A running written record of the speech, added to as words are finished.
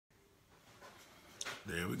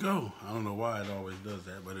There we go. I don't know why it always does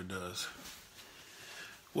that, but it does.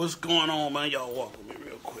 What's going on, man? Y'all walk with me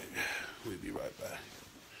real quick. We'll be right back.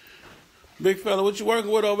 Big fella, what you working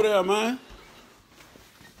with over there, man?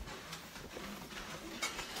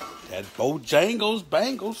 That's Bojangles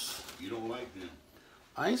Bangles. You don't like them.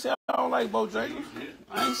 I ain't say I don't like Bojangles.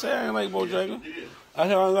 I ain't say I ain't like Bojangles. Yeah. I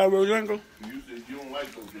said I don't like Bojangles. You said you don't like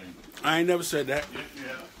Bojangles. I ain't never said that. Yes, you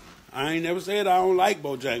have. I ain't never said I don't like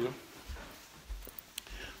Bojangles.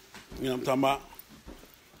 You know what I'm talking about?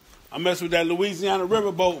 I mess with that Louisiana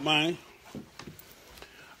riverboat, man.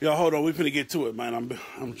 Y'all, hold on. We finna get to it, man.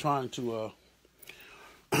 I'm trying to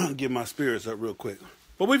get my spirits up real quick.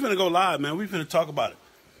 But we finna go live, man. We finna talk about it.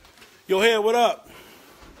 Yo, head, what up?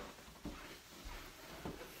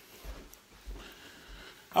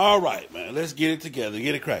 All right, man. Let's get it together.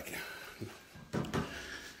 Get it cracking.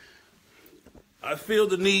 I feel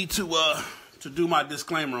the need to do my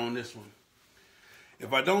disclaimer on this one.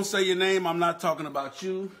 If I don't say your name, I'm not talking about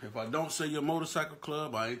you. If I don't say your motorcycle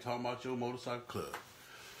club, I ain't talking about your motorcycle club.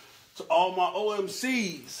 To all my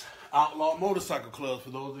OMCs, Outlaw Motorcycle Clubs, for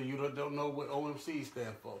those of you that don't know what OMCs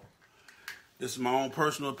stand for. This is my own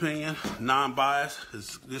personal opinion, non-biased.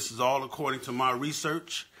 This is all according to my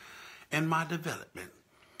research and my development.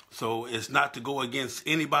 So it's not to go against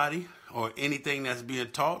anybody or anything that's being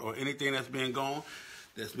taught or anything that's being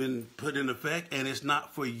that's been put in effect. And it's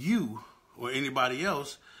not for you or anybody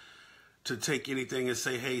else to take anything and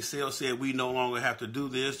say, hey, CELL said we no longer have to do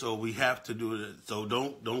this or we have to do it. So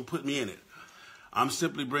don't put me in it. I'm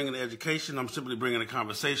simply bringing the education. I'm simply bringing the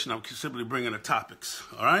conversation. I'm simply bringing the topics.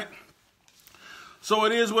 All right? So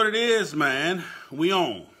it is what it is, man. We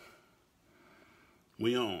on.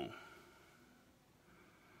 We on.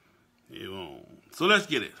 You on. So let's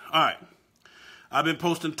get it. All right. I've been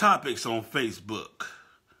posting topics on Facebook.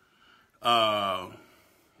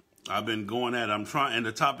 I've been going at it. I'm trying, and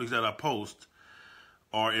the topics that I post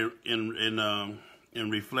are in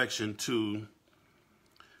reflection to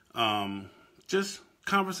just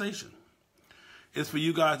conversation. It's for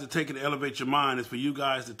you guys to take it, elevate your mind. It's for you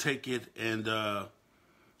guys to take it and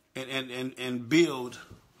build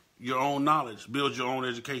your own knowledge, build your own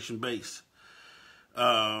education base.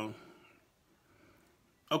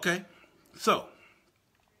 Okay, so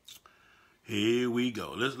here we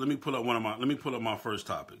go. Let me pull up my first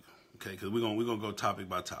topic. Okay, because we're gonna go topic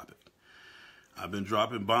by topic. I've been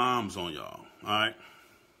dropping bombs on y'all. All right.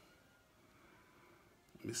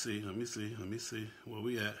 Let me see. Where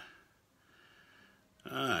we at?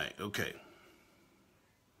 All right. Okay.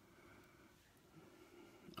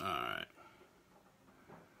 All right.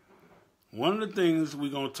 One of the things we're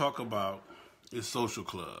gonna talk about is social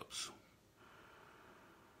clubs.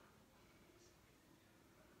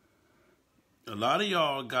 A lot of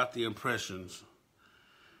y'all got the impressions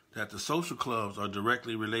that the social clubs are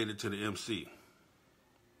directly related to the MC.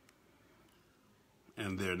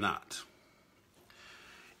 And they're not.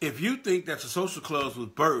 If you think that the social clubs was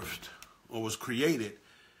birthed or was created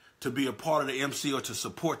to be a part of the MC or to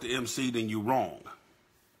support the MC, then you're wrong.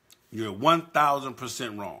 You're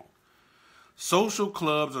 1,000% wrong. Social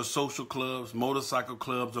clubs are social clubs. Motorcycle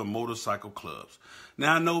clubs are motorcycle clubs.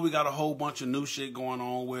 Now, I know we got a whole bunch of new shit going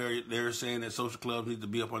on where they're saying that social clubs need to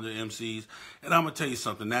be up under MCs. And I'm going to tell you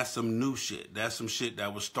something. That's some new shit. That's some shit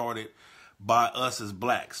that was started by us as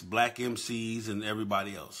blacks, black MCs and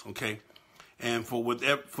everybody else, okay? And for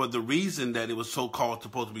the reason that it was so-called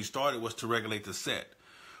supposed to be started was to regulate the set.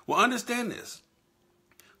 Well, understand this.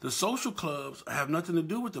 The social clubs have nothing to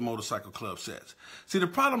do with the motorcycle club sets. See, the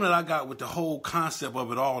problem that I got with the whole concept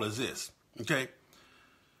of it all is this, okay?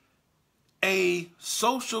 A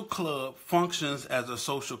social club functions as a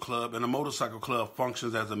social club and a motorcycle club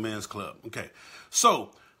functions as a men's club, okay? So,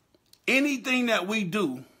 anything that we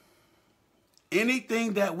do,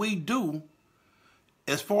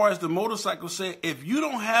 as far as the motorcycle set, if you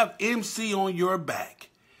don't have MC on your back,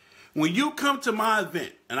 when you come to my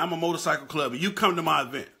event, and I'm a motorcycle club, and you come to my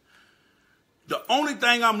event, the only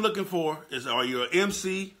thing I'm looking for is, are you an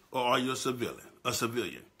MC or are you a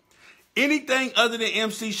civilian? Anything other than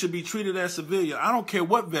MC should be treated as civilian. I don't care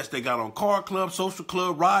what vest they got on, car club, social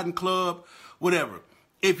club, riding club, whatever.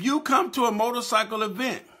 If you come to a motorcycle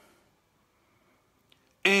event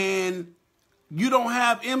and you don't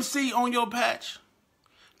have MC on your patch,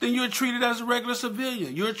 then you're treated as a regular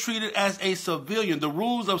civilian. You're treated as a civilian. The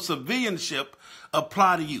rules of civilianship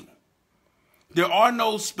apply to you. There are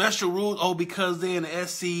no special rules, oh, because they're in the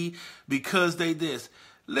SC, because they this.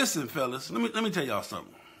 Listen, fellas, let me tell y'all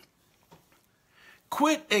something.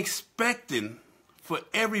 Quit expecting for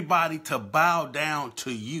everybody to bow down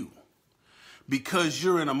to you because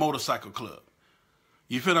you're in a motorcycle club.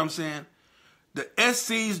 You feel what I'm saying? The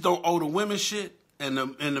SCs don't owe the women shit, and the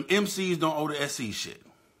MCs don't owe the SC shit.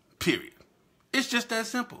 Period. It's just that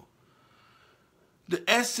simple. The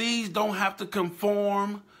SCs don't have to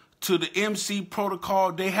conform to the MC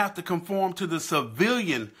protocol. They have to conform to the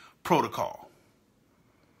civilian protocol.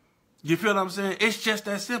 You feel what I'm saying? It's just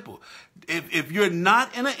that simple. If you're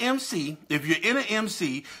not in an MC, if you're in an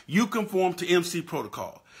MC, you conform to MC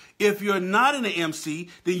protocol. If you're not in an MC,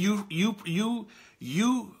 then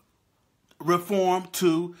you reform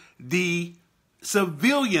to the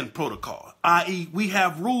civilian protocol, i.e. we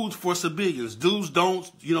have rules for civilians, do's,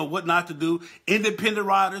 don'ts, what not to do. Independent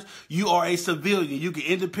riders, you are a civilian. You can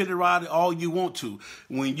independent ride all you want to.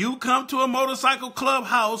 When you come to a motorcycle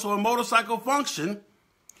clubhouse or a motorcycle function,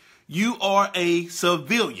 you are a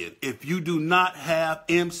civilian if you do not have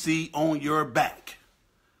MC on your back.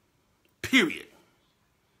 Period.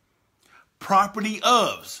 Property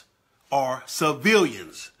ofs are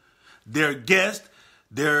civilians. They're guests.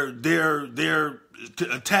 They're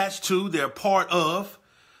attached to, they're part of,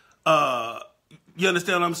 you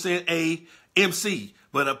understand what I'm saying, a MC.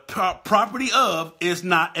 But a property of is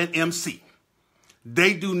not an MC.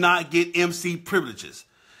 They do not get MC privileges.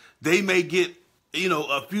 They may get,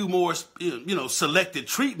 a few more, selected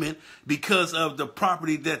treatment because of the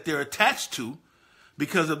property that they're attached to,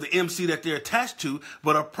 because of the MC that they're attached to.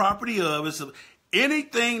 But a property of is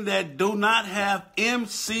anything that do not have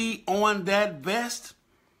MC on that vest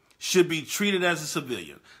should be treated as a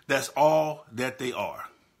civilian. That's all that they are.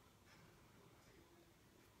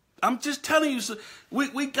 I'm just telling you,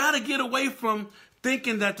 we got to get away from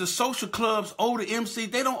thinking that the social clubs owe the MC.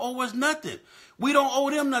 They don't owe us nothing. We don't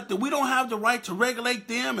owe them nothing. We don't have the right to regulate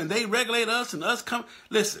them, and they regulate us, and us come.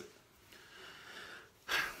 Listen,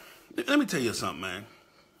 let me tell you something, man.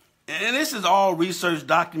 And this is all research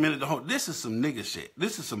documented. This is some nigga shit.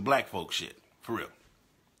 This is some black folk shit, for real.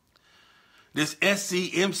 This SC,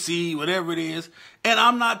 MC, whatever it is. And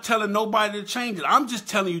I'm not telling nobody to change it. I'm just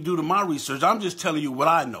telling you due to my research. I'm just telling you what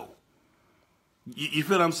I know. You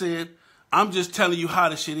feel what I'm saying? I'm just telling you how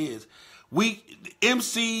the shit is.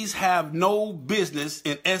 MCs have no business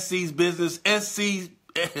in SC's business. SCs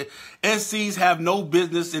have no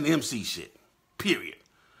business in MC shit. Period.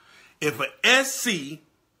 If a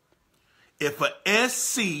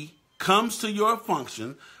SC comes to your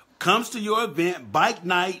function, comes to your event, bike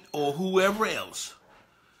night, or whoever else,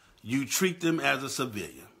 you treat them as a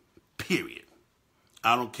civilian. Period.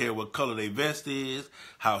 I don't care what color their vest is,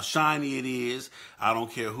 how shiny it is. I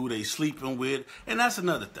don't care who they sleeping with. And that's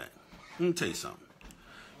another thing. Let me tell you something.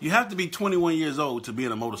 You have to be 21 years old to be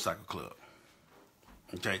in a motorcycle club.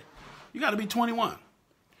 Okay? You got to be 21.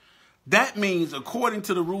 That means, according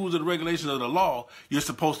to the rules and the regulations of the law, you're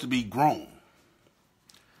supposed to be grown.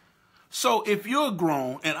 So if you're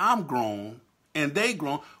grown and I'm grown and they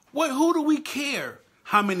grown, who do we care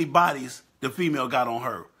how many bodies the female got on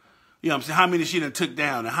her? You know what I'm saying? How many she done took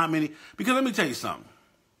down and how many? Because let me tell you something.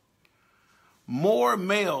 More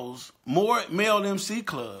male MC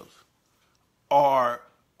clubs are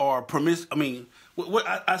permissive. I mean,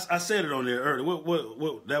 I said it on there earlier.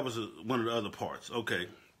 What that was one of the other parts. Okay.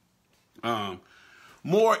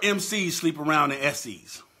 More MCs sleep around than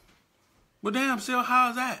SCs. Well, damn, CELL,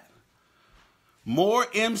 how's that? More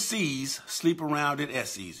MCs sleep around than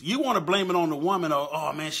SCs. You want to blame it on the woman or,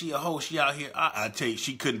 oh man, she a hoe, she out here. I tell you,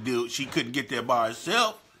 she couldn't do it. She couldn't get there by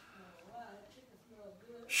herself.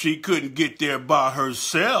 She couldn't get there by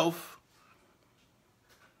herself.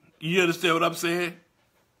 You understand what I'm saying?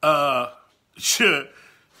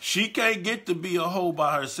 She can't get to be a hoe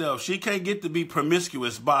by herself. She can't get to be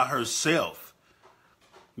promiscuous by herself.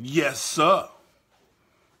 Yes, sir.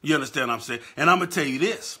 You understand what I'm saying? And I'm going to tell you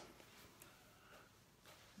this.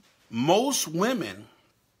 Most women,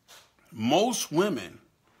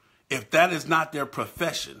 if that is not their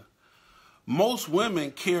profession, most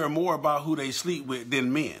women care more about who they sleep with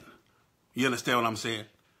than men. You understand what I'm saying?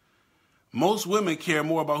 Most women care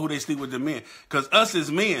more about who they sleep with than men. Because us as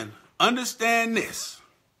men, understand this.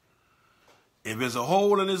 If there's a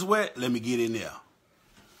hole and it's wet, let me get in there.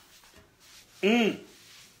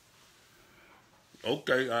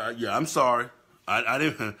 Okay, yeah, I'm sorry. I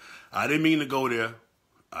didn't mean to go there.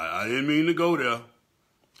 I didn't mean to go there.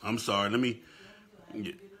 I'm sorry. Let me.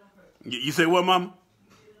 You say what, Mama?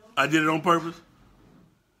 I did it on purpose?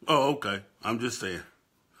 Oh, okay. I'm just saying.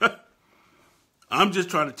 I'm just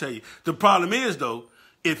trying to tell you. The problem is, though,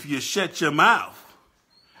 if you shut your mouth,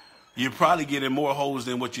 you're probably getting more holes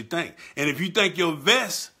than what you think. And if you think your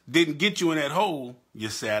vest didn't get you in that hole, you're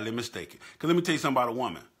sadly mistaken. Because let me tell you something about a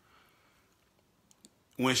woman.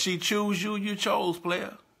 When she choose you, you chose,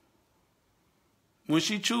 player. When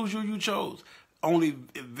she choose you, you chose.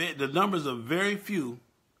 the numbers are very few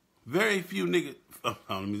niggas,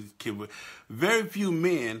 very few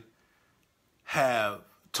men have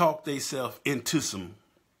talked themselves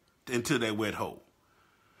into that wet hole.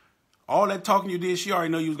 All that talking you did, she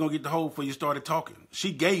already know you was going to get the hole before you started talking.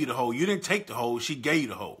 She gave you the hole. You didn't take the hole. She gave you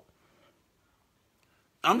the hole.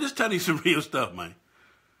 I'm just telling you some real stuff, man.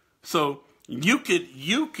 So you could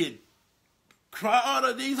cry out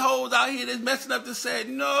of these hoes out here that's messing up to say,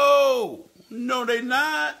 no, they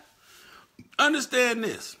not. Understand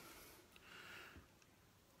this.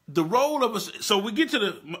 The role of us. So we get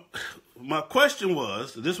to my question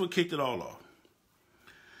was, this what kicked it all off.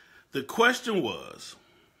 The question was,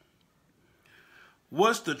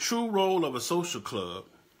 what's the true role of a social club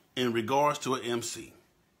in regards to an MC?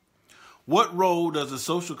 What role does a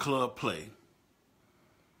social club play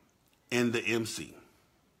in the MC?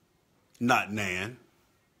 Not none.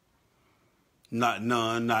 Not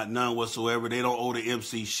none whatsoever. They don't owe the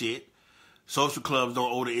MC shit. Social clubs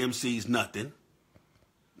don't owe the MCs nothing.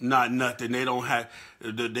 Not nothing. They don't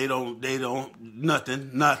nothing,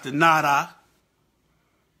 nada.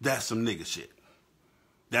 That's some nigga shit.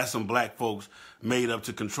 That's some black folks made up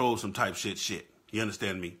to control some type shit. You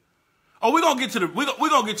understand me? Oh, we're gonna get to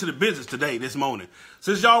the business today, this morning.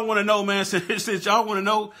 Since y'all want to know, man, since y'all want to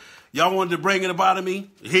know, y'all wanted to bring it up out of me,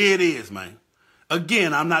 here it is, man.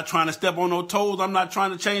 Again, I'm not trying to step on no toes. I'm not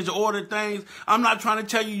trying to change the order of things. I'm not trying to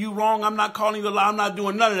tell you wrong. I'm not calling you a lie. I'm not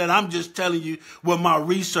doing none of that. I'm just telling you what my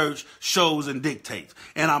research shows and dictates.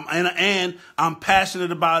 And I'm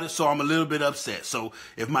passionate about it, so I'm a little bit upset. So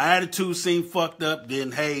if my attitude seems fucked up,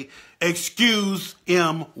 then hey, excuse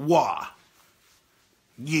moi.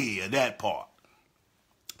 Yeah, that part.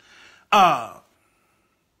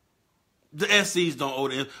 The SCs don't owe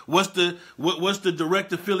them. What's the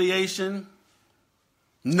direct affiliation?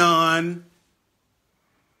 None.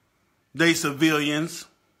 They civilians.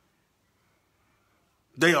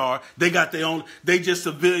 They got their own. They just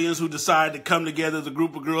civilians who decide to come together as a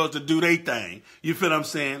group of girls to do their thing. You feel what I'm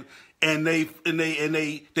saying? And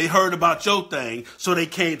they heard about your thing, so they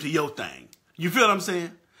came to your thing. You feel what I'm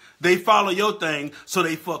saying? They follow your thing, so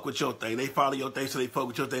they fuck with your thing. They follow your thing, so they fuck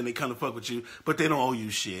with your thing. They come to fuck with you, but they don't owe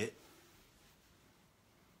you shit.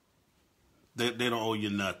 They don't owe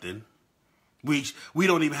you nothing. We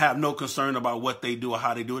don't even have no concern about what they do or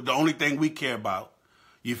how they do it. The only thing we care about,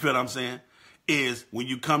 you feel what I'm saying, is when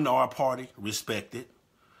you come to our party, respect it.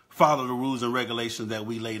 Follow the rules and regulations that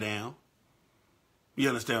we lay down. You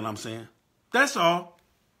understand what I'm saying? That's all.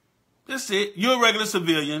 That's it. You're a regular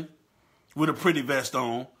civilian with a pretty vest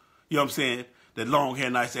on. You know what I'm saying? That long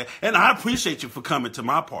hair, nice hair. And I appreciate you for coming to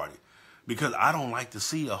my party because I don't like to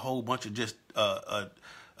see a whole bunch of just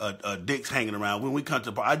dicks hanging around. When we come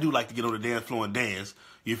to, I do like to get on the dance floor and dance.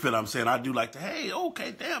 You feel what I'm saying? I do like to, hey,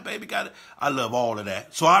 okay, damn, baby, got it. I love all of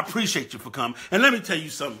that. So I appreciate you for coming. And let me tell you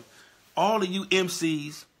something. All of you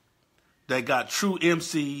MCs that got true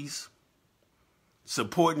MCs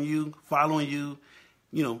supporting you, following you,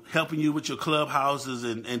 you know, helping you with your clubhouses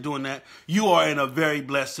and doing that, you are in a very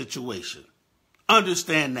blessed situation.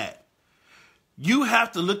 Understand that. You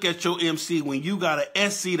have to look at your MC when you got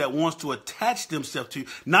an SC that wants to attach themselves to you,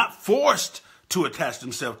 not forced to attach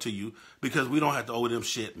themselves to you, because we don't have to owe them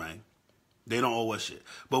shit, man. They don't owe us shit.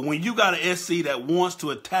 But when you got an SC that wants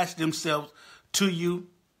to attach themselves to you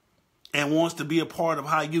and wants to be a part of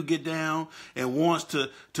how you get down and wants to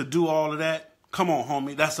do all of that, come on,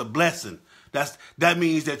 homie, that's a blessing. That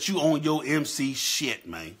means that you own your MC shit,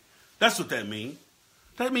 man. That's what that means.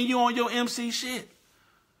 That means you own your MC shit.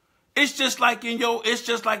 It's just like in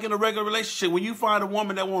a regular relationship. When you find a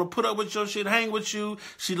woman that want to put up with your shit, hang with you,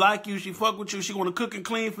 she like you, she fuck with you, she want to cook and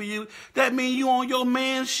clean for you, that means you own your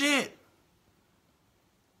man shit.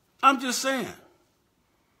 I'm just saying.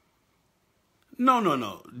 No.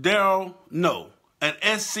 Daryl, no.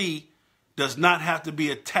 An SC does not have to be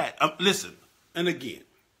attached. Listen, and again,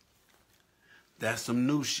 that's some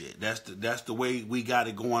new shit. That's the way we got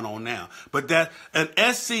it going on now. But that an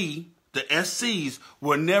SC, the SCs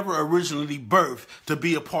were never originally birthed to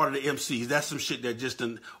be a part of the MCs. That's some shit that just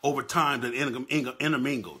over time that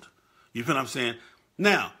intermingled. You feel what I'm saying?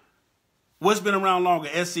 Now, what's been around longer,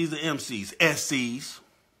 SCs or MCs? SCs.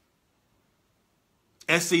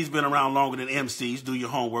 SCs been around longer than MCs. Do your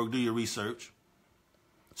homework, do your research.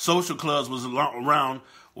 Social clubs was around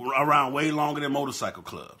way longer than motorcycle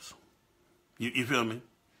clubs. You feel me?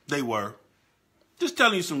 They were. Just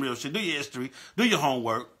telling you some real shit. Do your history. Do your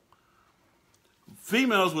homework.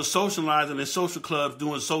 Females were socializing in social clubs,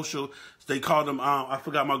 doing social. They called them. I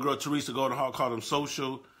forgot, my girl Teresa Golden Hall called them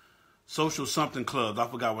social something clubs. I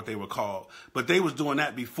forgot what they were called, but they was doing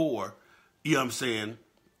that before. You know what I'm saying?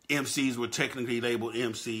 MCs were technically labeled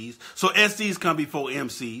MCs. So SCs come before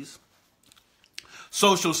MCs.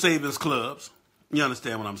 Social savings clubs. You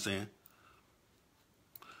understand what I'm saying?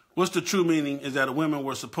 What's the true meaning is that women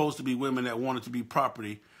were supposed to be women that wanted to be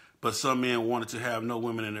property, but some men wanted to have no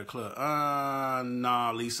women in their club.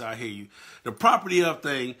 Nah, Lisa, I hear you. The property of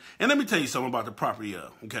thing, and let me tell you something about the property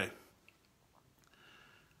of, okay?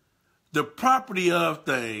 The property of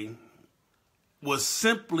thing was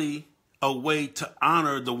simply a way to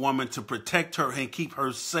honor the woman, to protect her and keep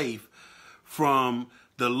her safe from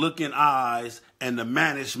the looking eyes and the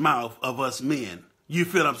mannish mouth of us men. You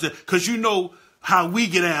feel what I'm saying? Because you know how we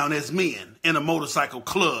get down as men in a motorcycle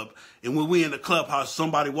club. And when we in the clubhouse,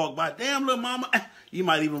 somebody walk by, damn, little mama, you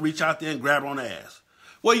might even reach out there and grab her on the ass.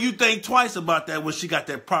 Well, you think twice about that when she got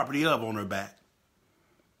that property of on her back.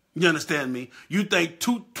 You understand me? You think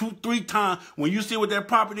two, 3 times when you see with that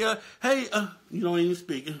property of, hey, you don't even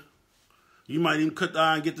speak. You might even cut the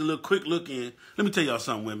eye and get the little quick look in. Let me tell y'all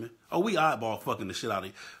something, women. Oh, we eyeball fucking the shit out of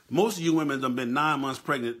you. Most of you women have been 9 months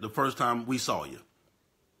pregnant the first time we saw you.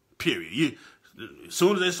 Period. As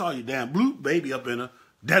soon as they saw you, damn, bloop, baby up in her,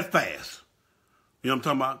 that fast. You know what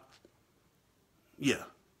I'm talking about? Yeah.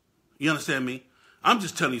 You understand me? I'm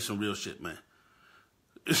just telling you some real shit, man.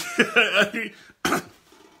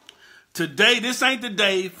 Today, this ain't the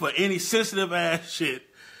day for any sensitive ass shit.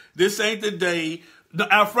 This ain't the day.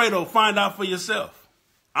 Alfredo, find out for yourself.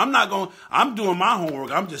 I'm doing my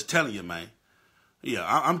homework. I'm just telling you, man. Yeah,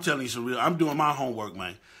 I'm telling you some real, I'm doing my homework,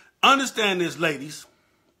 man. Understand this, ladies.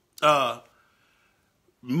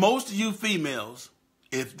 Most of you females,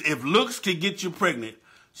 if looks can get you pregnant,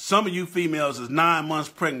 some of you females is 9 months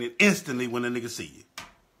pregnant instantly when a nigga see you.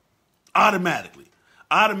 Automatically.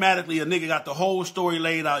 Automatically, a nigga got the whole story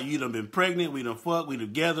laid out. You done been pregnant, we done fucked, we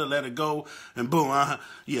together, let it go, and boom,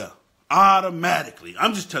 yeah. Automatically.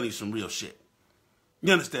 I'm just telling you some real shit.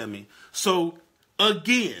 You understand me? So,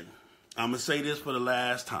 again, I'm going to say this for the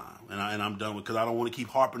last time, and I'm done with it, because I don't want to keep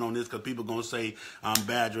harping on this, because people are going to say, I'm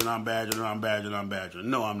badgering.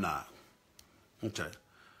 No, I'm not. Okay.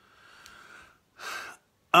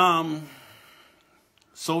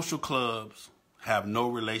 Social clubs have no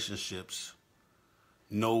relationships,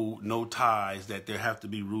 no ties, that there have to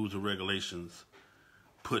be rules or regulations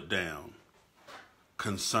put down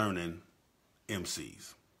concerning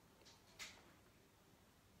MCs.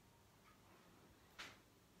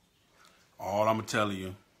 All I'm going to tell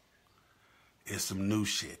you is some new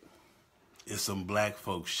shit. It's some black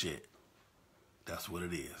folk shit. That's what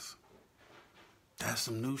it is. That's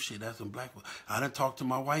some new shit. That's some black folks. I done talked to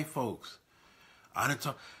my white folks.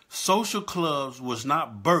 Social clubs was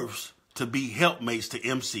not births to be helpmates to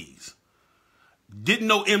MCs. Didn't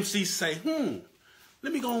no MC say,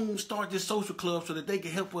 let me go and start this social club so that they can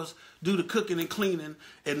help us do the cooking and cleaning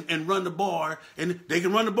and run the bar. And they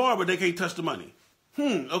can run the bar, but they can't touch the money.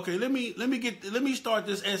 Okay, let me start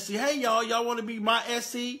this SC. Hey, y'all want to be my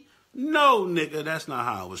SC? No, nigga, that's not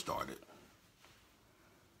how it was started.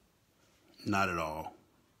 Not at all.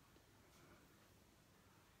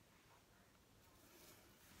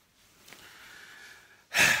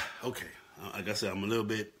 Okay, like I said, I'm a little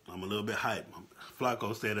bit hyped.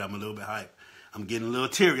 Flacco said that I'm a little bit hyped. I'm getting a little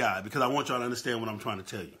teary-eyed because I want y'all to understand what I'm trying to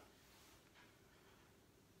tell you.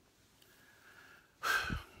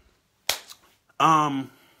 I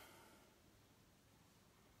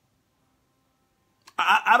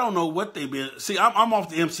don't know what they've been. See, I'm off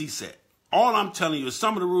the MC set. All I'm telling you is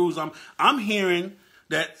some of the rules. I'm hearing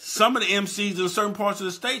that some of the MCs in certain parts of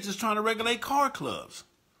the states is trying to regulate car clubs.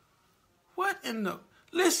 What in the?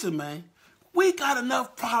 Listen, man. We got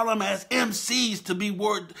enough problem as MCs to be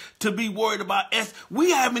worried about us.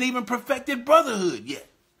 We haven't even perfected brotherhood yet.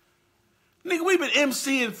 Nigga, we've been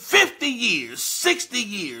MCing 50 years, 60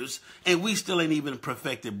 years, and we still ain't even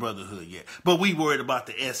perfected brotherhood yet. But we worried about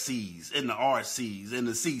the SCs and the RCs and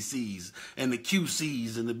the CCs and the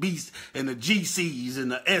QCs and the Bs and the GCs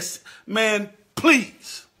and the S. Man,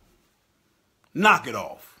 please, knock it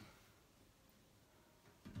off.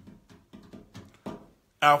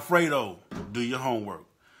 Alfredo, do your homework.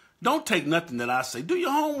 Don't take nothing that I say. Do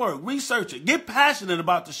your homework. Research it. Get passionate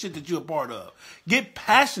about the shit that you're a part of. Get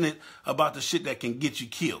passionate about the shit that can get you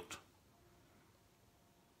killed.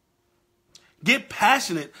 Get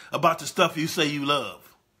passionate about the stuff you say you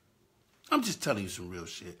love. I'm just telling you some real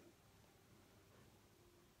shit.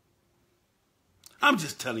 I'm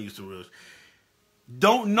just telling you some real shit.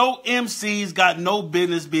 No MCs got no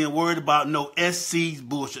business being worried about no SC's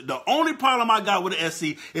bullshit. The only problem I got with the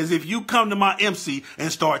SC is if you come to my MC and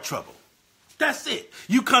start trouble. That's it.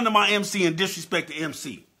 You come to my MC and disrespect the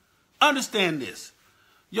MC. Understand this.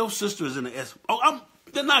 Your sister is in the SC. Oh,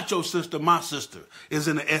 They're not your sister. My sister is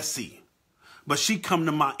in the SC. But she come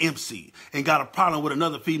to my MC and got a problem with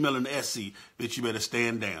another female in the SC. Bitch, you better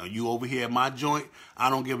stand down. You over here at my joint,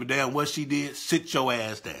 I don't give a damn what she did. Sit your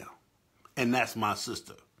ass down. And that's my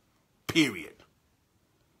sister. Period.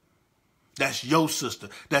 That's your sister.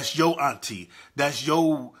 That's your auntie. That's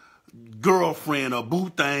your girlfriend or boo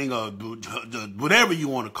thing or whatever you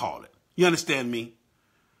want to call it. You understand me?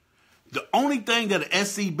 The only thing that an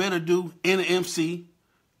SC better do in an MC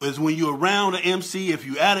is when you're around an MC, if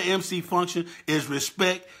you're at an MC function, is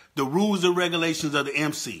respect the rules and regulations of the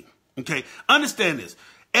MC. Okay? Understand this.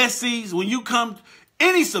 SCs, when you come,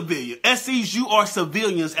 any civilian, SCs, you are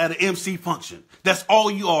civilians at an MC function. That's all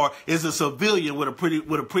you are, is a civilian with a pretty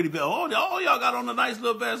vest. Oh, y'all got on a nice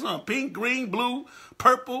little vest, huh? Pink, green, blue,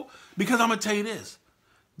 purple. Because I'm going to tell you this.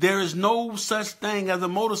 There is no such thing as a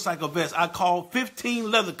motorcycle vest. I called 15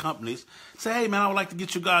 leather companies. Say, hey, man, I would like to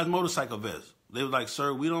get you guys motorcycle vests. They were like,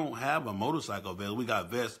 sir, we don't have a motorcycle vest. We got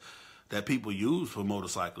vests that people use for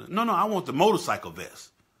motorcycling. No, I want the motorcycle vest.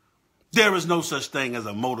 There is no such thing as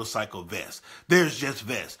a motorcycle vest. There's just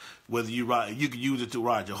vests. Whether you ride, you can use it to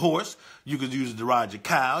ride your horse. You can use it to ride your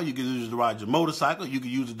cow. You can use it to ride your motorcycle. You can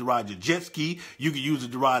use it to ride your jet ski. You can use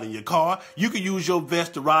it to ride in your car. You can use your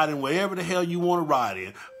vest to ride in wherever the hell you want to ride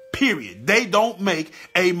in. Period. They don't make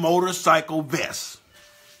a motorcycle vest.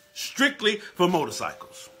 Strictly for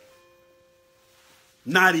motorcycles.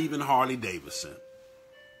 Not even Harley Davidson.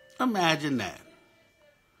 Imagine that.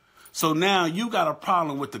 So now you got a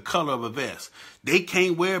problem with the color of a vest. They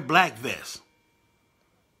can't wear black vests.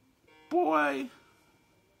 Boy.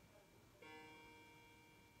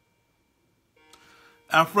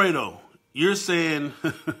 Alfredo, you're saying,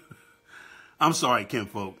 I'm sorry,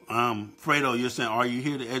 kinfolk. Fredo, you're saying, are you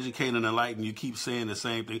here to educate and enlighten? You keep saying the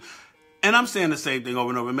same thing. And I'm saying the same thing over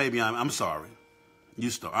and over. Maybe I'm sorry.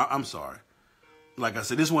 I'm sorry. Like I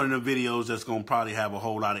said, this is one of the videos that's going to probably have a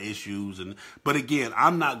whole lot of issues. But again,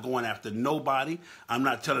 I'm not going after nobody. I'm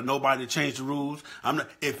not telling nobody to change the rules.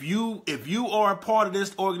 If you are a part of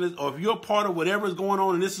this organization, or if you're a part of whatever is going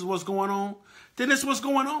on and this is what's going on, then this is what's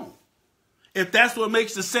going on. If that's what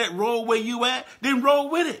makes the set roll where you at, then roll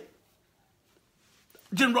with it.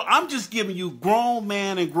 I'm just giving you grown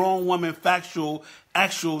man and grown woman factuals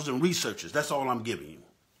and researchers. That's all I'm giving you.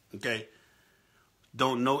 Okay?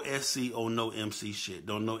 Don't know SC or no MC shit.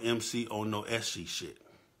 Don't know MC or no SC shit.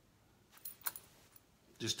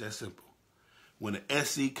 Just that simple. When an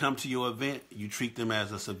SC come to your event, you treat them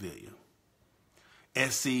as a civilian.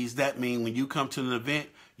 SCs, that mean when you come to an event,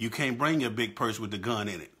 you can't bring your big purse with the gun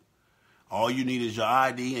in it. All you need is your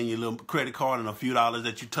ID and your little credit card and a few dollars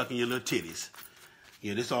that you tuck in your little titties.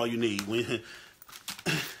 Yeah, that's all you need.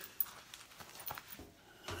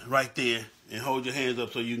 Right there, and hold your hands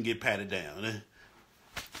up so you can get patted down.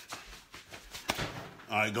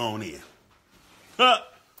 All right, go on in. That's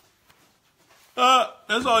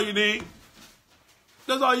all you need.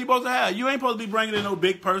 That's all you're supposed to have. You ain't supposed to be bringing in no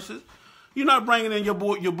big purses. You're not bringing in your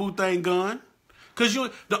boo thing gun. Because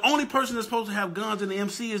the only person that's supposed to have guns in the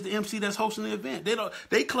MC is the MC that's hosting the event.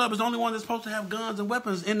 They club is the only one that's supposed to have guns and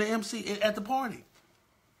weapons in the MC at the party.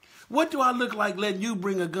 What do I look like letting you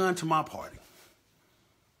bring a gun to my party?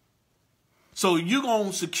 So you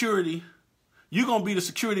going to be the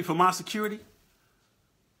security for my security?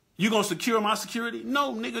 You going to secure my security?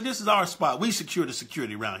 No, nigga, this is our spot. We secure the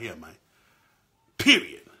security around here, man.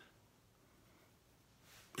 Period.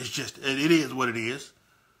 It's just, it is what it is.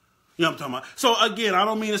 You know what I'm talking about? So, again, I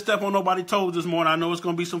don't mean to step on nobody's toes this morning. I know it's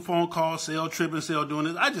going to be some phone calls, CELL tripping, CELL doing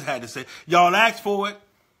this. I just had to say, y'all asked for it.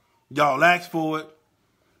 Y'all asked for it.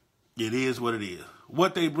 It is what it is.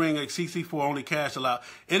 What they bring at CC4 only cash allowed.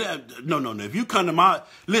 No. If you come to my,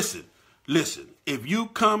 listen. If you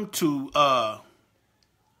come to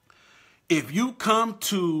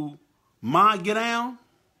my get down,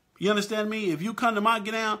 you understand me? If you come to my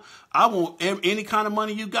get down, I want any kind of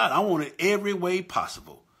money you got. I want it every way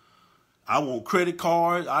possible. I want credit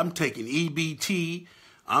cards. I'm taking EBT.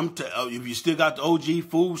 If you still got the OG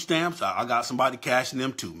food stamps, I got somebody cashing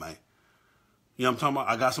them too, man. You know what I'm talking about?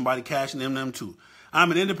 I got somebody cashing them too. I'm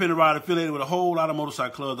an independent rider affiliated with a whole lot of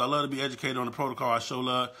motorcycle clubs. I love to be educated on the protocol. I show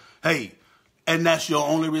love. Hey, and that's your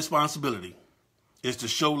only responsibility, is to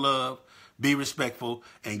show love, be respectful,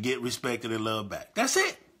 and get respected and love back. That's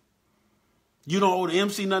it. You don't owe the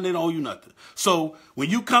MC nothing, they don't owe you nothing. So when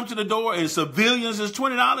you come to the door and civilians is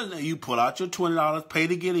 $20, and you pull out your $20, pay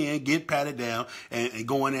to get in, get patted down, and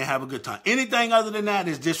go in there and have a good time. Anything other than that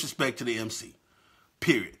is disrespect to the MC.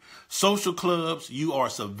 Period. Social clubs, you are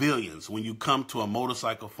civilians when you come to a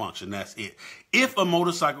motorcycle function. That's it. If a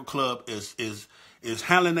motorcycle club is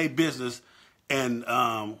handling their business and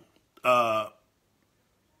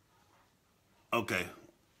Okay.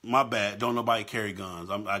 My bad. Don't nobody carry guns.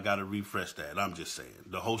 I got to refresh that. I'm just saying.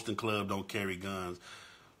 The hosting club don't carry guns.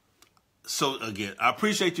 So, again, I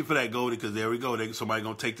appreciate you for that, Goldie, because there we go. Somebody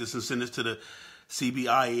going to take this and send this to the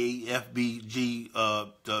CBIA, FBG,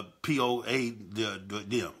 the POA,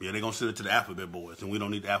 them. Yeah, they're going to send it to the Alphabet Boys. And we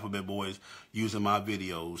don't need the Alphabet Boys using my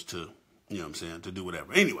videos to, you know what I'm saying, to do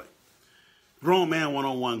whatever. Anyway, Grown Man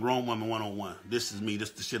 101, Grown Woman 101. This is me. This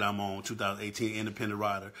is the shit I'm on. 2018 Independent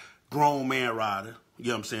Rider. Grown Man Rider. You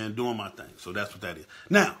know what I'm saying? Doing my thing. So that's what that is.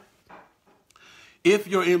 Now, if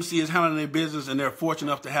your MC is handling their business and they're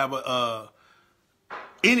fortunate enough to have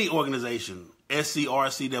any organization,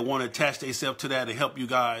 SCRC, that want to attach themselves to that and help you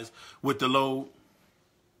guys with the load,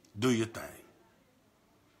 do your thing.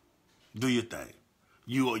 Do your thing.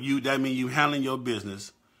 That means you handling your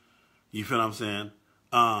business. You feel what I'm saying?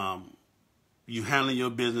 You handling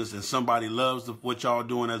your business and somebody loves what y'all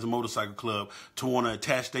doing as a motorcycle club to want to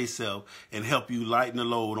attach themselves and help you lighten the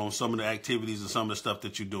load on some of the activities and some of the stuff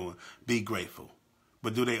that you're doing. Be grateful.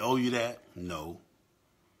 But do they owe you that? No.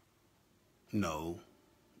 No.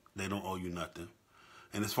 They don't owe you nothing.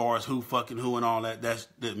 And as far as who fucking who and all that,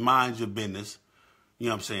 that mind your business. You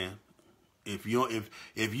know what I'm saying? If you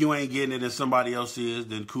ain't getting it and somebody else is,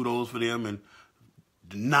 then kudos for them and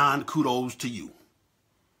non-kudos to you.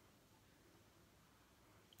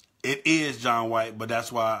 It is John White, but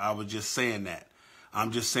that's why I was just saying that.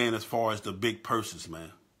 I'm just saying as far as the big purses,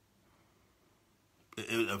 man.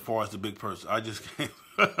 As far as the big purse, I just can't.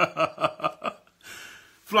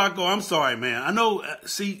 Flacco, I'm sorry, man. I know,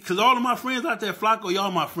 see, because all of my friends out there, Flacco,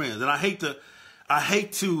 y'all my friends. And I hate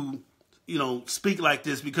to, you know, speak like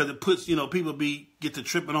this because it puts, you know, people get to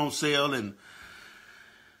tripping on CELL and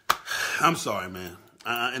I'm sorry, man.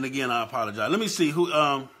 And again, I apologize. Let me see who,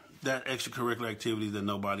 that extracurricular activity that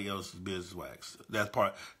nobody else's business wax. That's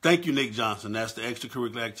part. Thank you, Nick Johnson. That's the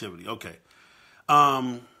extracurricular activity. Okay.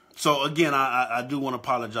 So again, I do want to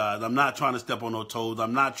apologize. I'm not trying to step on no toes.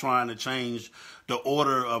 I'm not trying to change the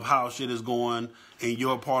order of how shit is going in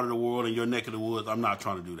your part of the world, in your neck of the woods. I'm not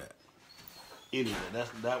trying to do that. Anyway,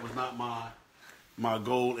 that was not my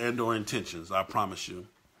goal and or intentions. I promise you.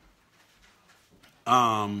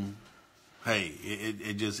 Hey,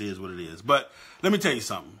 it just is what it is. But let me tell you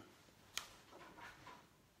something.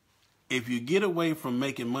 If you get away from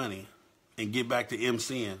making money and get back to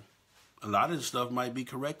MCing, a lot of this stuff might be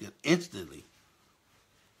corrected instantly.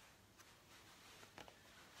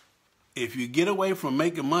 If you get away from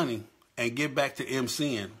making money and get back to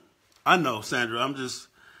MCing, I know, Sandra,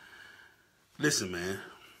 listen, man.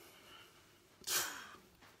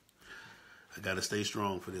 I got to stay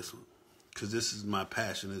strong for this one because this is my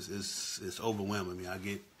passion. It's overwhelming me.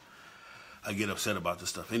 I get upset about this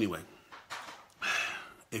stuff. Anyway,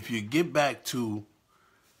 if you get back to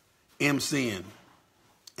MCing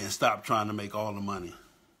and stop trying to make all the money,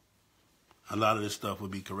 a lot of this stuff will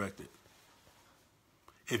be corrected.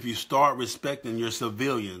 If you start respecting your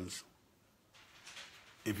civilians,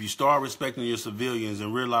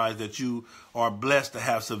 and realize that you are blessed to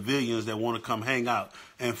have civilians that want to come hang out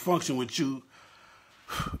and function with you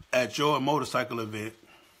at your motorcycle event,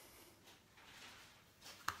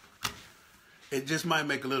 it just might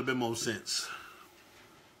make a little bit more sense.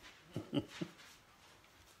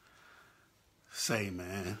 Say,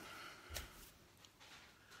 man,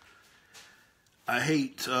 I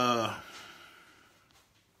hate, I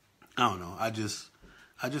don't know, I just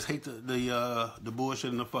hate the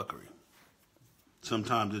bullshit and the fuckery.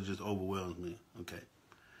 Sometimes it just overwhelms me. Okay.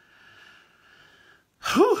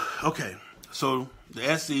 Whew. Okay. So the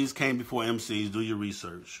SCs came before MCs. Do your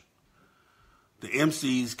research. The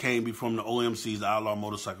MCs came before the OMCs, the Outlaw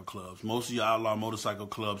Motorcycle Clubs. Most of your Outlaw Motorcycle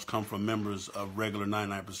Clubs come from members of regular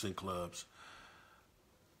 99% clubs.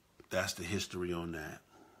 That's the history on that.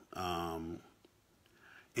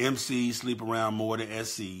 MCs sleep around more than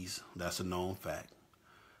SCs. That's a known fact.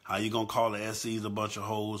 How you gonna call the SCs a bunch of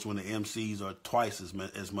hoes when the MCs are twice as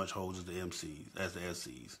much hoes as the MCs, as the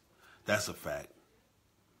SCs? That's a fact.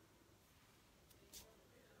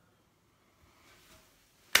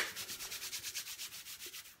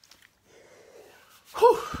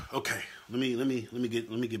 Whew. Okay, let me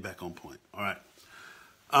get back on point. All right.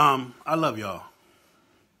 I love y'all.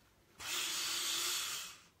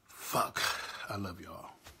 Fuck, I love y'all.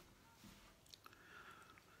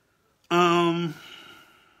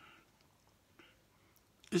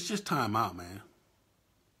 It's just time out, man.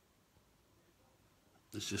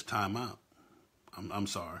 It's just time out. I'm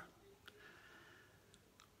sorry.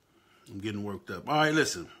 I'm getting worked up. All right,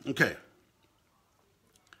 listen. Okay.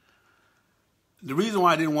 The reason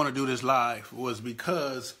why I didn't want to do this live was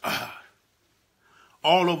because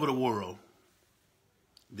all over the world,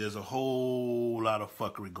 there's a whole lot of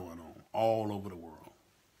fuckery going on all over the world.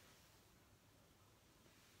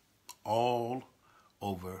 All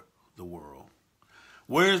over the world.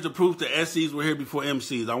 Where's the proof that SCs were here before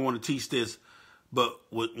MCs? I want to teach this, but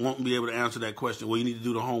won't be able to answer that question. Well, you need to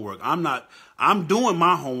do the homework. I'm doing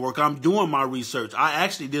my homework. I'm doing my research. I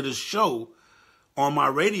actually did a show on my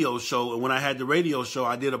radio show, and when I had the radio show,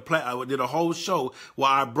 I did a whole show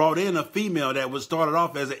where I brought in a female that was started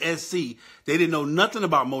off as an SC. They didn't know nothing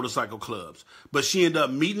about motorcycle clubs, but she ended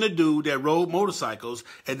up meeting a dude that rode motorcycles,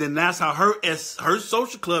 and then that's how her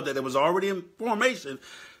social club that was already in formation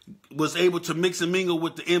was able to mix and mingle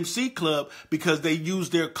with the MC club because they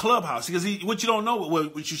used their clubhouse. Because what you don't know,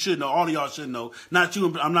 what you should know, all of y'all should know, not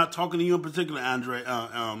you. I'm not talking to you in particular, Andre,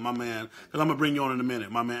 my man, because I'm gonna bring you on in a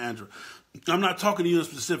minute, my man Andrew. I'm not talking to you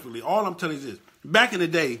specifically. All I'm telling you is this: back in the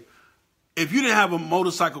day, if you didn't have a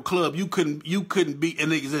motorcycle club, you couldn't be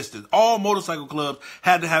in existence. All motorcycle clubs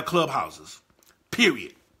had to have clubhouses.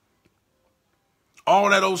 Period. All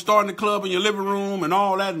that old starting the club in your living room and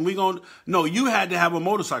all that, and no, you had to have a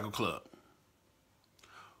motorcycle club.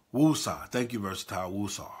 Woosah. Thank you, Versatile.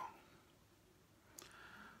 Woosah.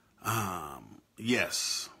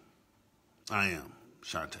 Yes, I am,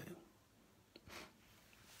 Shantae.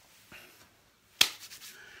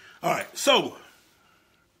 All right, so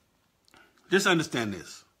just understand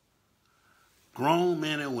this. Grown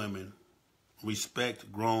men and women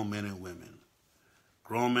respect grown men and women.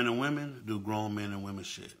 Grown men and women do grown men and women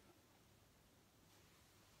shit.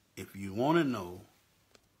 If you want to know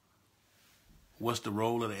what's the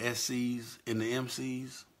role of the SCs and the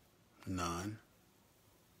MCs, none.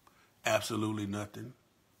 Absolutely nothing.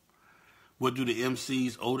 What do the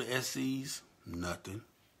MCs owe the SCs? Nothing.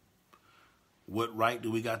 What right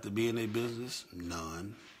do we got to be in their business?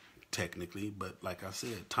 None, technically. But like I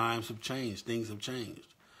said, times have changed. Things have changed.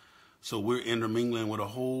 So we're intermingling with a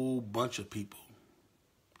whole bunch of people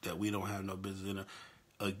that we don't have no business in.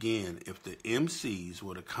 Again, if the MCs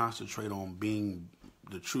were to concentrate on being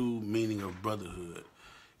the true meaning of brotherhood,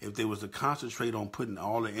 if they was to concentrate on putting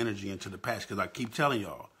all the energy into the patch, because I keep telling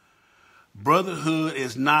y'all, brotherhood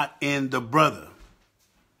is not in the brother.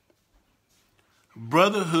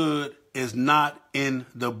 Brotherhood is not in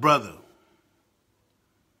the brother.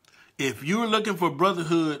 If you're looking for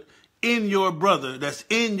brotherhood in your brother that's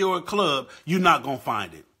in your club, you're not going to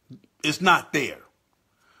find it. It's not there.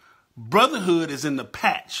 Brotherhood is in the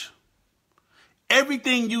patch.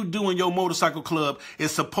 Everything you do in your motorcycle club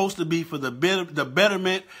is supposed to be for the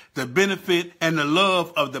betterment, the benefit, and the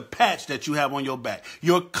love of the patch that you have on your back.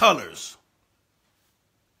 Your colors.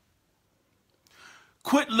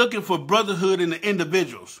 Quit looking for brotherhood in the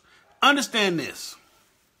individuals. Understand this.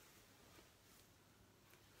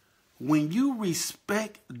 When you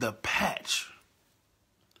respect the patch,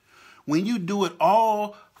 when you do it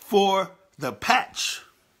all for the patch,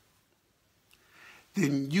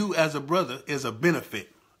 then you as a brother is a benefit.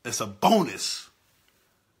 It's a bonus.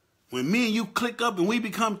 When me and you click up and we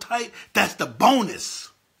become tight, that's the bonus.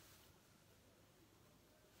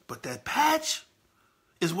 But that patch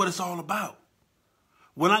is what it's all about.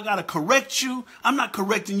 When I got to correct you, I'm not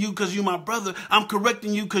correcting you because you're my brother. I'm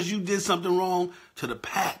correcting you because you did something wrong to the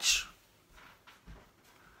patch.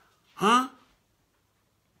 Huh?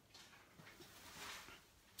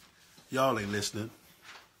 Y'all ain't listening.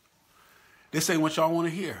 This ain't what y'all want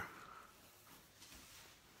to hear.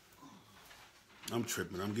 I'm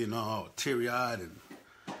tripping. I'm getting all teary-eyed and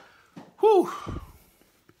whew.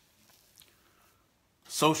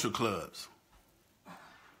 Social clubs,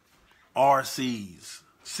 RCs,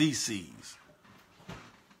 CCs.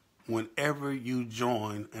 Whenever you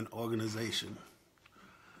join an organization,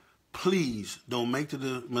 please don't make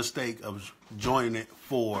the mistake of joining it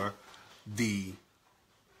for the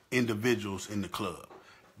individuals in the club.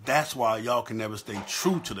 That's why y'all can never stay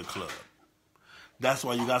true to the club. That's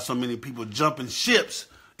why you got so many people jumping ships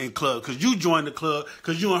in clubs. Because you joined the club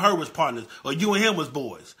because you and her was partners. Or you and him was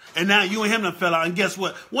boys. And now you and him done fell out. And guess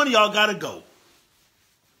what? One of y'all got to go.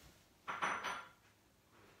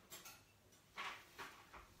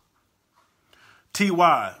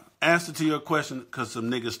 T.Y., answer to your question because some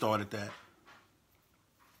niggas started that.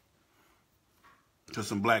 Because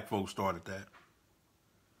some black folks started that.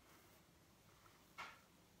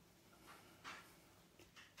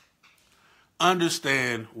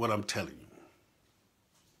 Understand what I'm telling you.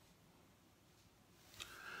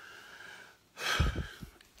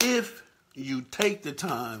 If you take the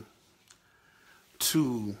time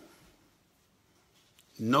to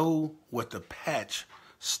know what the patch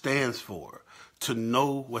stands for, to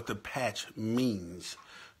know what the patch means,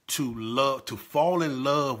 to fall in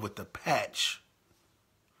love with the patch,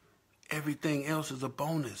 Everything else is a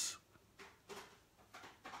bonus.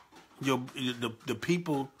 The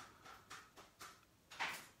people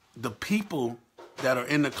that are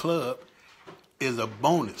in the club is a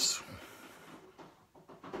bonus.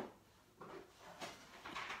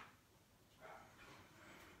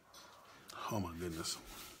 Oh my goodness.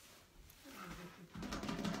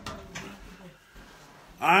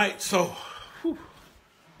 All right, so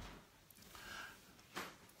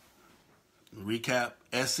recap.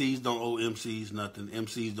 SCs don't owe MCs nothing.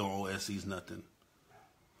 MCs don't owe SCs nothing.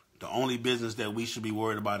 The only business that we should be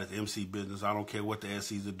worried about is MC business. I don't care what the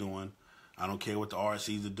SCs are doing. I don't care what the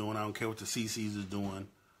RCs are doing. I don't care what the CCs are doing.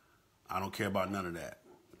 I don't care about none of that.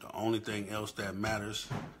 The only thing else that matters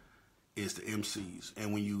is the MCs.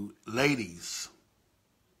 And when you, ladies,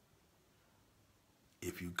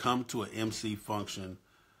 if you come to an MC function,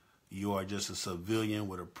 you are just a civilian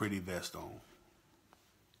with a pretty vest on.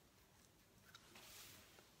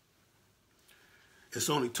 It's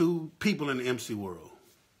only two people in the MC world.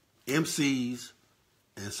 MCs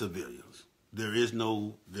and civilians. There is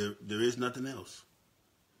nothing else.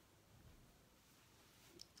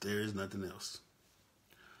 There is nothing else.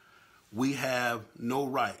 We have no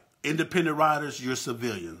right. Independent riders, you're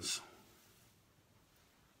civilians.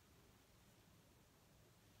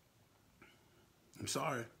 I'm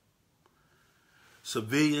sorry.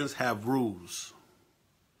 Civilians have rules.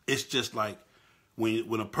 It's just like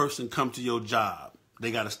when a person comes to your job,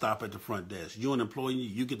 they got to stop at the front desk. You're an employee,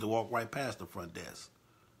 you get to walk right past the front desk.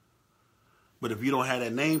 But if you don't have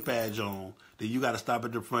that name badge on, then you got to stop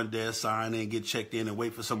at the front desk, sign in, get checked in, and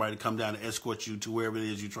wait for somebody to come down and escort you to wherever it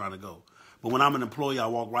is you're trying to go. But when I'm an employee, I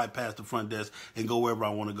walk right past the front desk and go wherever I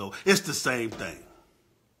want to go. It's the same thing.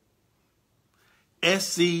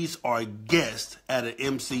 SCs are guests at an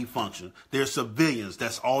MC function. They're civilians.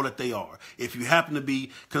 That's all that they are. If you happen to be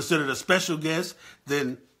considered a special guest,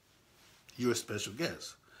 then you're a special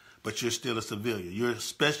guest. But you're still a civilian. You're a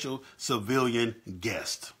special civilian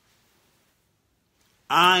guest.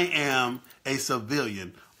 I am a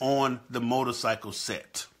civilian on the motorcycle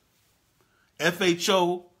set.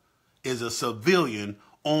 FHO is a civilian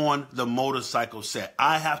on the motorcycle set.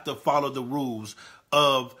 I have to follow the rules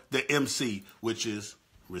of the MC, which is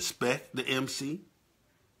respect the MC,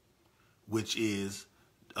 which is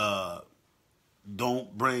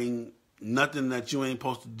don't bring nothing that you ain't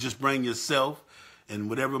supposed to. Just bring yourself and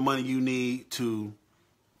whatever money you need to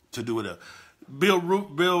do it up.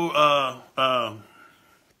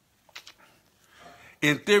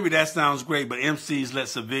 In theory, that sounds great, but MCs let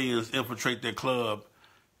civilians infiltrate their club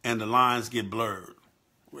and the lines get blurred.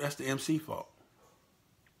 Well, that's the MC fault.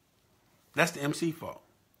 That's the MC fault.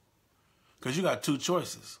 Because you got two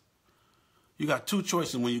choices. You got two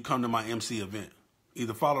choices when you come to my MC event.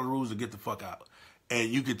 Either follow the rules or get the fuck out. And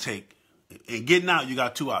you could take, and getting out, you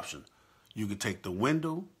got two options. You could take the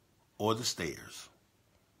window or the stairs.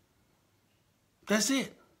 That's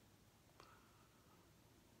it.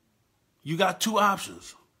 You got two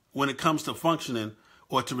options when it comes to functioning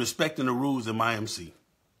or to respecting the rules in my MC.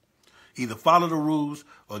 Either follow the rules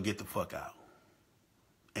or get the fuck out.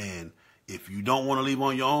 And if you don't want to leave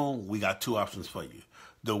on your own, we got two options for you.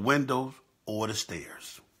 The windows or the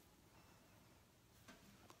stairs.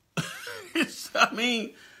 I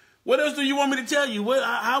mean, what else do you want me to tell you?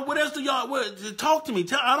 What else do y'all, talk to me.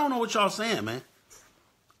 I don't know what y'all saying, man.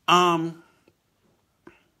 I'm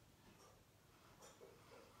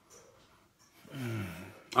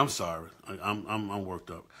sorry. I'm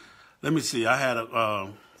worked up. Let me see. I had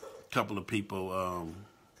a couple of people. I'm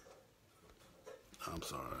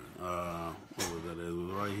sorry. What was that? It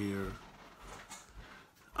was right here.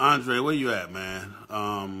 Andre, where you at, man?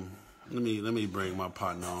 Let me bring my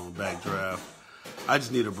partner on backdraft. I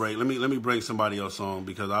just need a break. Let me bring somebody else on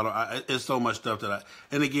because it's so much stuff that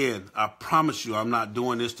and again, I promise you, I'm not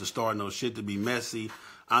doing this to start no shit to be messy.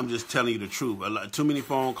 I'm just telling you the truth. Too many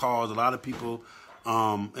phone calls. A lot of people.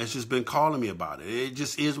 It's just been calling me about it. It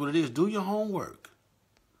just is what it is. Do your homework.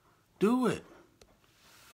 Do it.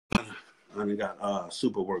 I got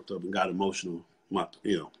super worked up and got emotional. I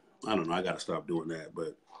don't know. I got to stop doing that.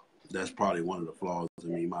 But that's probably one of the flaws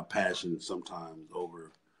in me. My passion sometimes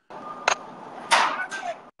over.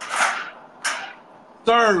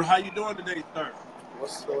 Sir, how you doing today, sir?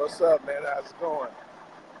 What's up, man? How's it going?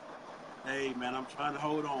 Hey, man, I'm trying to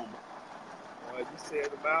hold on. You said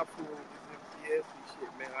the mouthful with this MTS shit,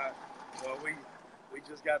 man. We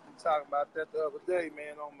just got to talking about that the other day,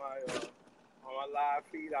 man, on my live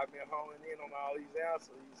feed. I've been honing in on all these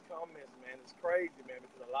answers, these comments, man. It's crazy, man,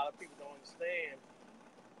 because a lot of people don't understand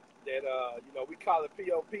that, we call it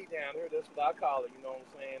POP down here. That's what I call it, you know what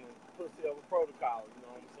I'm saying? And pussy over protocol, you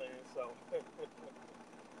know what I'm saying? So,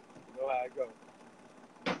 You know how it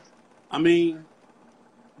goes. I mean,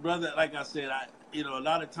 brother, like I said, a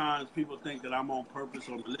lot of times people think that I'm on purpose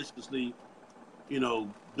or maliciously,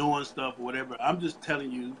 doing stuff or whatever. I'm just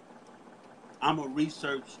telling you, I'm a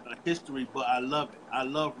research a history, but I love it. I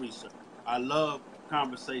love research. I love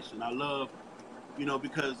conversation. I love,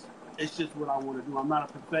 because it's just what I want to do. I'm not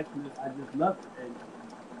a perfectionist. I just love it. And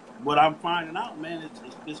what I'm finding out, man,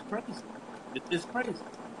 it's crazy. It's crazy.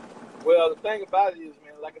 Well, the thing about it is,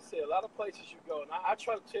 man, like I said, a lot of places you go, and I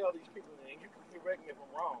try to tell these people, and you can correct me if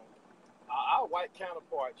I'm wrong, our white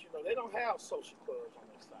counterparts, they don't have social clubs on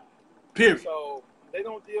their side. Period. So they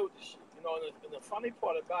don't deal with this shit. And the funny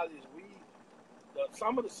part about it is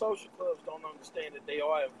some of the social clubs don't understand that they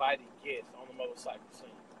are inviting guests on the motorcycle scene.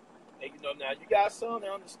 And, now you got some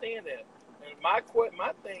that understand that. And my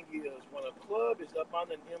thing is, when a club is up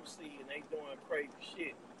under an MC and they doing crazy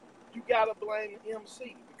shit, you gotta blame the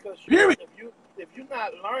MC because if you're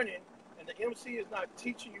not learning and the MC is not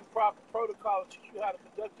teaching you proper protocol, teach you how to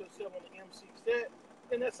conduct yourself on the MC set,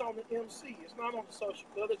 then that's on the MC. It's not on the social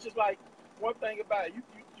club. It's just like one thing about it. You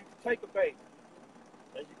can take a baby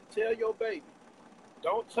and you can tell your baby,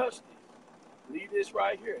 don't touch this. Leave this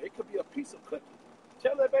right here. It could be a piece of cookie.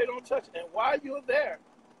 Tell that baby don't touch it. And while you're there,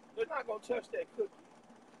 they're not gonna touch that cookie.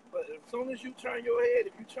 But as soon as you turn your head,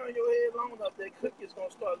 if you turn your head long enough, that cookie is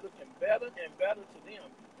gonna start looking better and better to them.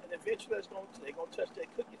 And eventually they're gonna touch that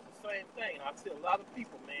cookie. It's the same thing. I see a lot of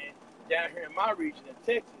people, man, down here in my region in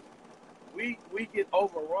Texas, we get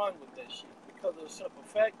overrun with that shit because of the simple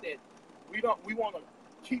fact that we want to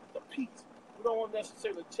keep the peace. We don't want to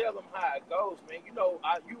necessarily tell them how it goes, man.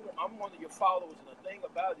 I'm one of your followers, and the thing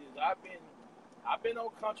about it is I've been on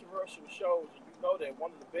controversial shows, and you know that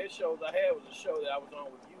one of the best shows I had was a show that I was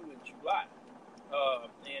on with you in July.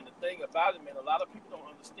 And the thing about it, man, a lot of people don't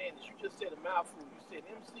understand this. You just said a mouthful. You said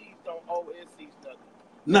MCs don't owe SCs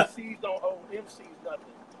nothing. MCs don't owe MCs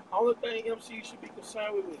nothing. Only thing MCs should be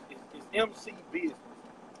concerned with is MC business.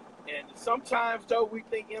 And sometimes, though, we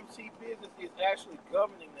think MC business is actually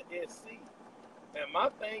governing the SC. And my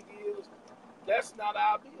thing is, that's not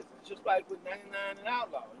our business. Just like with 99 and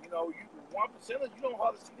Outlaw. You 1%, you don't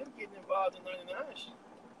hardly see them getting involved in 99 shit.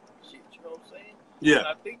 You know what I'm saying? Yeah. And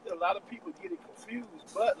I think that a lot of people get it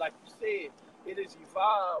confused. But like you said, it has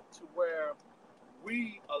evolved to where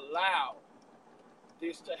we allow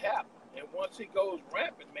this to happen. And once it goes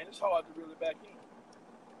rampant, man, it's hard to reel it back in.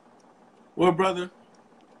 Well, brother,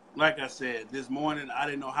 like I said, this morning I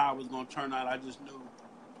didn't know how it was going to turn out. I just knew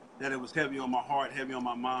that it was heavy on my heart, heavy on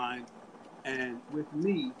my mind. And with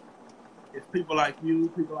me, it's people like you,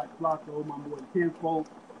 people like Flacco, my boy Kinfolk.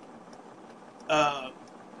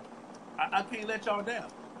 I can't let y'all down.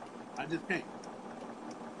 I just can't.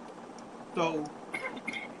 So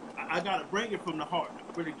I got to bring it from the heart.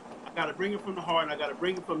 I got to bring it from the heart. I got to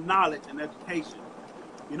bring it from knowledge and education.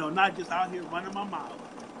 Not just out here running my mouth.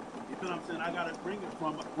 You feel what I'm saying? I got to bring it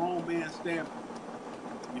from a grown man's standpoint.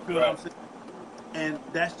 You feel what I'm saying? And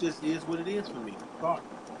that's just is what it is for me. Sorry.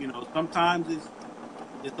 Sometimes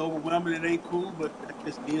it's overwhelming. It ain't cool, but that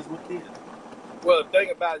just is what it is. Well, the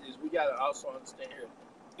thing about it is we got to also understand here.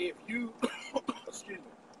 If you,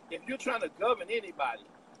 if you're trying to govern anybody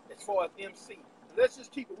as far as MC, let's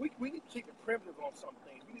just keep it, we need to keep it primitive on some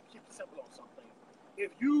things. We need to keep it simple on some things.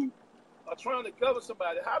 If you are trying to govern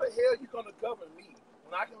somebody, how the hell are you going to govern me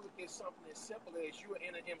when I can look at something as simple as you are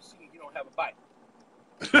in an MC and you don't have a bike?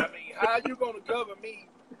 I mean, how you going to govern me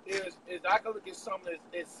is I can look at something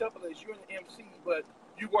as simple as you're an MC, but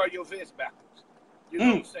you wear your vest backwards. You know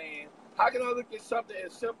what I'm saying? How can I look at something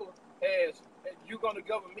as simple as you're going to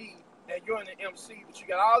govern me and you're in the MC, but you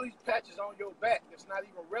got all these patches on your back that's not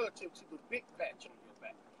even relative to the big patch on your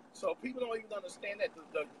back. So people don't even understand that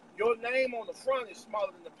your name on the front is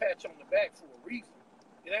smaller than the patch on the back for a reason.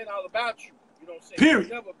 It ain't all about you. You know what I'm saying? Period.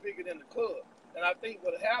 You're never bigger than the club. And I think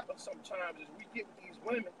what happens sometimes is we get with these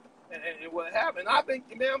women, and what happens, I haven't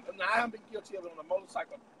been guilty of it on a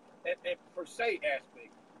motorcycle and per se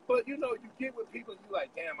aspect. But, you get with people and you're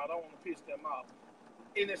like, damn, I don't want to piss them off.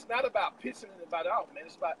 And it's not about pissing anybody off, man.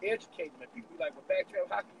 It's about educating them. People be like, well, Backtrail,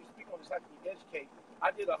 how can you speak on this? How can you educate?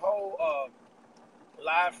 I did a whole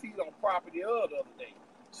live feed on property of the other day.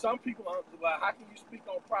 Some people are like, how can you speak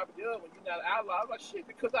on property of when you're not an outlaw? I'm like, shit,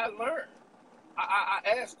 because I learned. I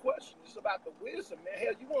ask questions. It's about the wisdom, man.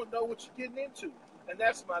 Hell, you want to know what you're getting into. And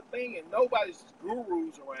that's my thing. And nobody's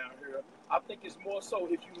gurus around here. I think it's more so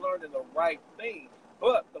if you learn the right thing.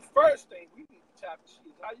 But the first thing we need to tap the shit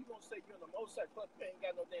is how you going to say you're in a motorcycle club, you ain't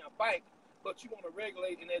got no damn bike, but you want to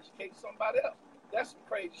regulate and educate somebody else. That's some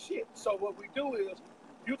crazy shit. So what we do is,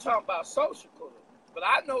 you talking about social club. But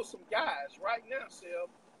I know some guys right now, Sel,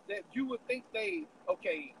 that you would think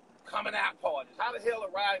coming out parties. How the hell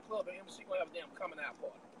a riding club and MC gonna have a damn coming out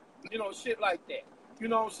party? You know, shit like that. You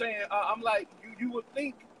know what I'm saying? I'm like, you would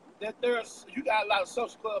think that you got a lot of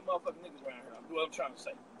social club motherfucking niggas around here. That's what I'm trying to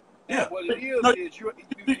say. Yeah. And what it is you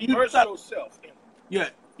immerse yourself in it. Yeah,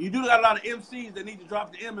 you do got a lot of MCs that need to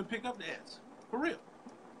drop the M and pick up the S. For real.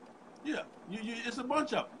 Yeah, it's a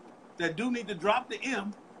bunch of them that do need to drop the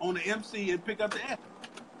M on the MC and pick up the S.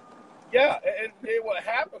 Yeah, and what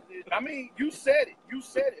happens is, I mean, you said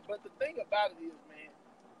it, but the thing about it is, man,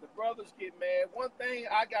 the brothers get mad. One thing,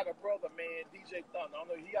 I got a brother, man, DJ Thunder. I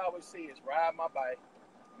know he always says, ride my bike,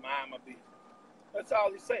 mind my business. That's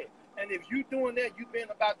all he said. And if you doing that, you been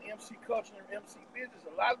about the MC culture and MC business,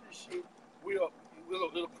 a lot of this shit will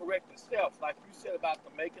correct itself. Like you said about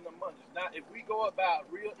the making the money. Now, if we go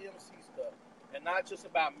about real MC stuff and not just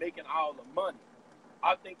about making all the money,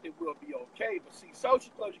 I think that we'll be okay. But see,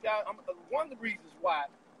 social clubs, you got one of the reasons why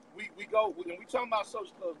we go when we talking about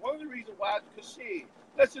social clubs. One of the reasons why is because shit.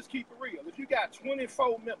 Let's just keep it real. If you got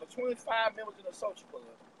 24 members, 25 members in a social club,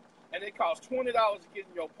 and it costs $20 to get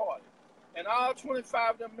in your party, and all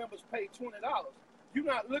 25 of them members pay $20, you're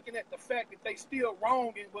not looking at the fact that they still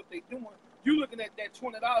wrong in what they doing. You're looking at that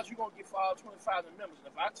 $20 you're gonna get for all 25 of them members.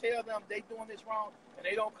 And if I tell them they doing this wrong and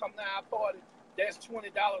they don't come to our party, that's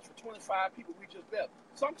 $20 for 25 people we just left.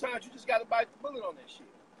 Sometimes you just got to bite the bullet on that shit.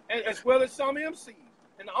 And as well as some MCs.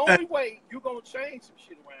 And the only way you're going to change some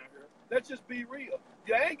shit around here, let's just be real.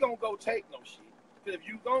 You ain't going to go take no shit. Because if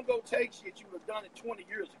you going to go take shit, you would have done it 20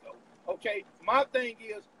 years ago. Okay? My thing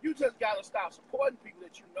is, you just got to stop supporting people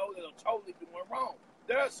that you know that are totally doing wrong.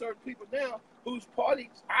 There are certain people now whose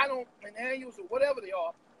parties and annuals or whatever they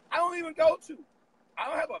are, I don't even go to. I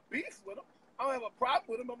don't have a beef with them. I don't have a problem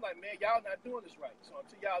with them. I'm like, man, y'all not doing this right. So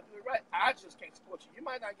until y'all do it right, I just can't support you. You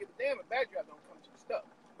might not give a damn if Backdraft don't come to the stuff.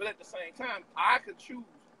 But at the same time, I could choose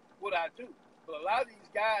what I do. But a lot of these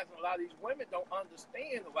guys and a lot of these women don't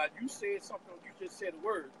understand. Like you said something, you just said a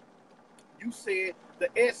word. You said the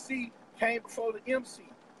SC came before the MC.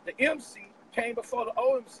 The MC came before the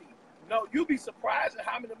OMC. No, you'll be surprised at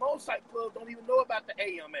how many motorcycle clubs don't even know about the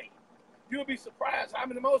AMA. You'll be surprised how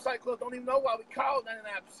many motorcycle clubs don't even know why we call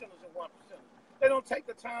 99%ers and 1%ers. They don't take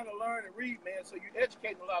the time to learn and read, man, so you're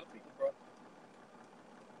educating a lot of people, bro.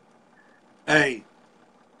 Hey,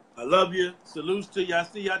 I love you. Salutes to you. I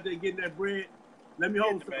see you out there getting that bread. Let me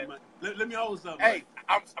hold something, man. Let me hold something. Hey,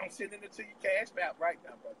 I'm sending it to your cash app right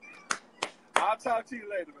now, brother. I'll talk to you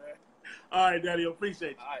later, man. All right, Daddy.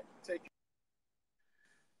 Appreciate you. All right, take care.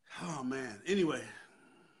 Oh, man. Anyway,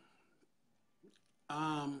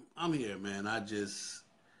 I'm here, man. I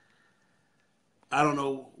don't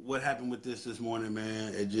know what happened with this morning,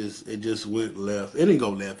 man. It just went left. It didn't go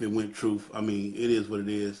left. It went truth. I mean, it is what it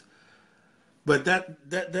is. But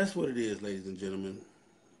that's what it is, ladies and gentlemen.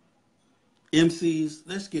 MCs,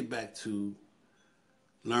 let's get back to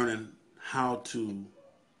learning how to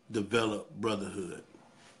develop brotherhood.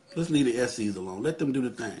 Let's leave the SCs alone. Let them do the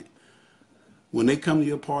thing. When they come to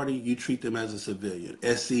your party, you treat them as a civilian.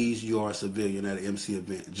 SCs, you are a civilian at an MC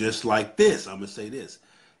event. Just like this, I'm going to say this.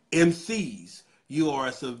 MCs, you are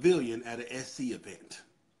a civilian at an SC event.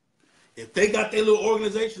 If they got their little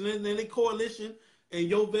organization and their coalition and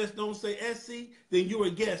your vest don't say SC, then you're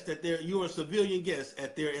a guest you're a civilian guest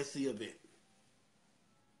at their SC event.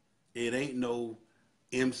 It ain't no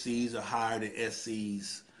MCs are higher than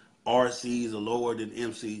SCs. RCs are lower than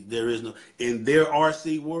MCs. There is no, in their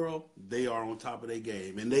RC world, they are on top of their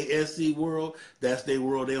game. In their SC world, that's their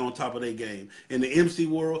world, they're on top of their game. In the MC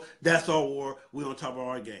world, that's our war, we're on top of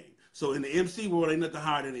our game. So in the MC world, ain't nothing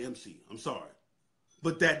higher than the MC. I'm sorry.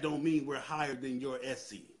 But that don't mean we're higher than your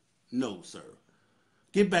SC. No, sir.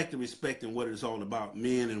 Get back to respecting what it's all about,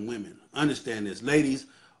 men and women. Understand this. Ladies,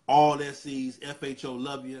 all SCs, FHO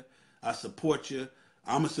love you. I support you.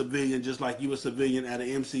 I'm a civilian just like you a civilian at an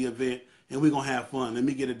MC event, and we're going to have fun. Let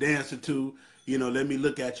me get a dance or two. You know, let me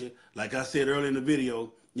look at you. Like I said earlier in the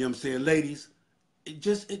video, you know what I'm saying, ladies,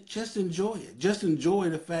 just enjoy it. Just enjoy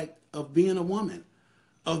the fact of being a woman,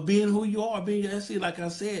 of being who you are, being your SC. Like I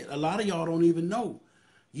said, a lot of y'all don't even know.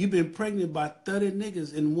 You've been pregnant by 30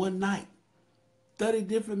 niggas in one night. 30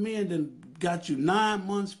 different men that got you 9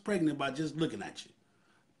 months pregnant by just looking at you.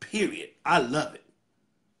 Period. I love it.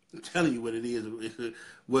 I'm telling you what it is,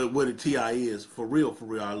 what a TI is. For real,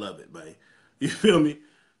 I love it, man. You feel me?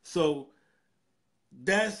 So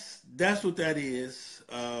that's what that is.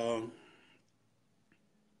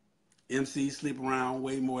 MCs sleep around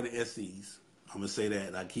way more than SCs. I'm going to say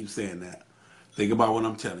that. I keep saying that. Think about what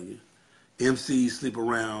I'm telling you. MCs sleep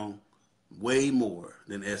around way more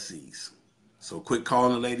than SCs. So quit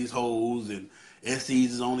calling the ladies hoes and SCs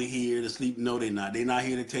is only here to sleep. No, they're not. They're not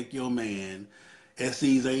here to take your man.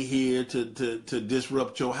 SCs ain't here to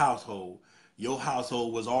disrupt your household. Your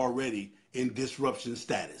household was already in disruption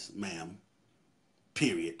status, ma'am.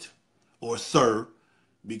 Period. Or sir,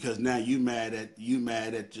 because now you mad at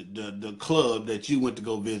the club that you went to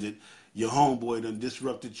go visit. Your homeboy done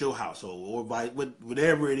disrupted your household, or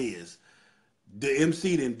whatever it is. The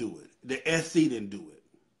MC didn't do it. The SC didn't do it.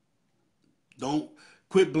 Don't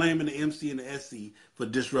quit blaming the MC and the SC for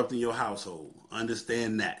disrupting your household.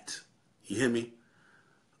 Understand that. You hear me?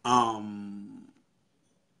 I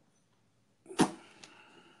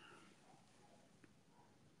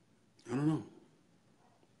don't know.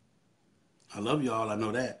 I love y'all. I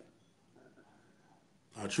know that.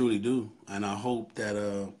 I truly do. And I hope that,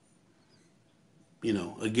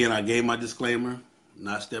 again, I gave my disclaimer.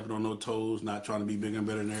 Not stepping on no toes. Not trying to be bigger and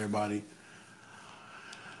better than everybody.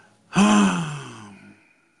 All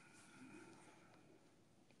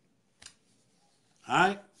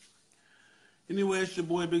right. Anyway, it's your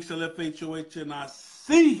boy, Big CELL FHO'H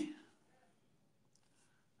HNIC.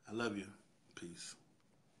 I love you. Peace.